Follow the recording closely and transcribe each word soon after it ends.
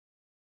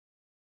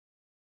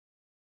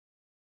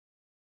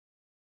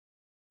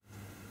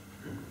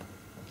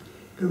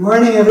Good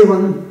morning,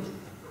 everyone,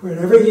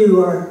 wherever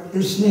you are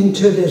listening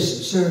to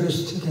this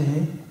service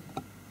today.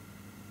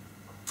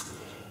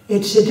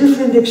 It's a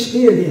different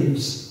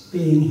experience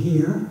being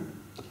here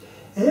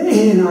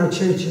in our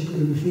church at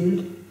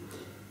Bloomfield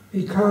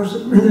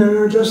because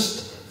there are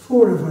just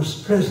 4 of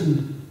us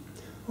present,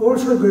 all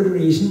for good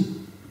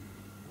reason.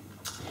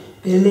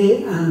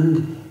 Billy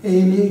and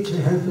Amy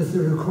to help with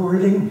the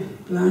recording,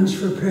 Blanche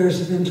for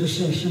prayers of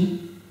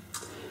intercession,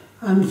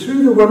 and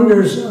through the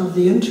wonders of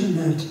the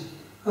internet,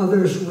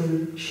 others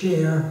will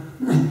share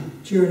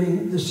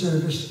during the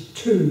service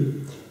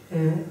too,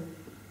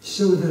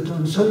 so that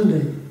on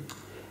Sunday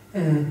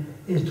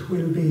it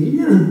will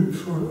be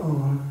for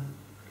all.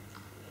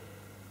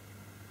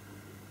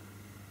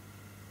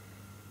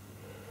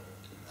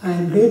 I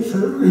am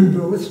grateful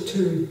both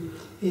to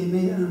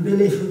Amy and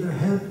Billy for their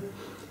help,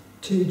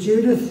 to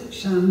Judith,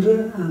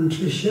 Sandra and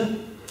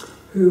Tricia,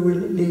 who will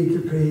lead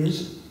the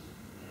praise,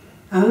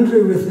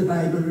 Andrew with the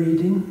Bible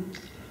reading,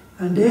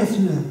 and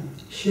Ethna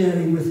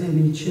sharing with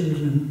any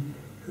children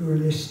who are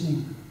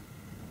listening.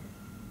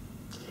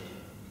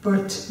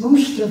 But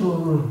most of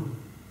all,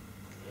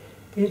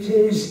 it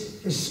is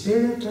the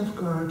Spirit of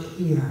God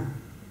here,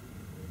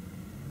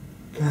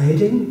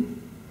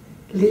 guiding,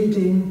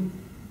 leading,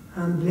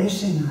 and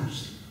blessing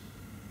us.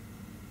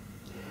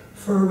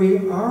 For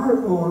we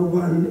are all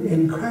one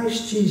in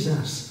Christ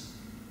Jesus.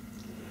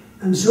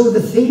 And so the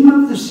theme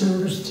of the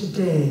service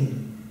today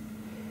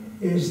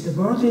is the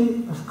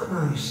body of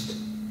Christ,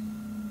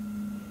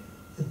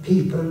 the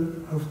people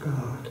of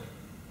God.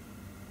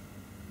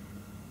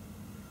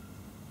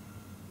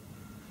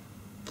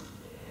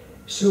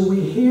 So we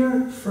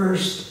hear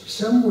first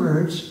some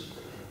words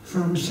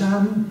from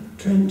Psalm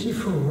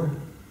 24,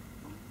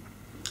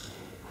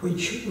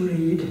 which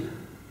read,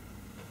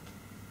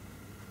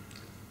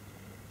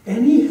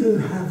 "Any who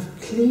have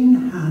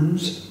clean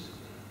hands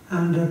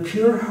and a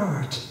pure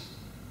heart,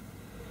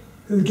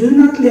 who do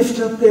not lift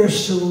up their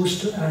souls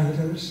to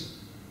idols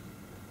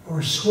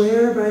or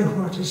swear by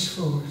what is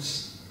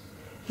false,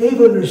 they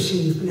will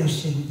receive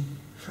blessing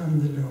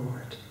from the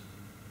Lord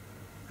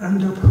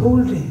and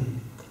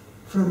upholding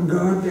from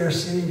God their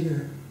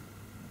Saviour.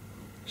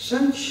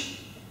 Such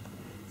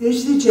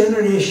is the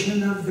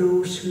generation of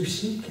those who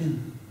seek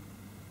Him,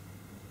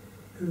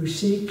 who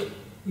seek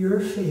your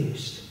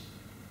face,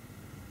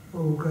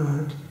 O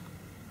God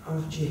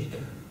of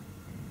Jacob."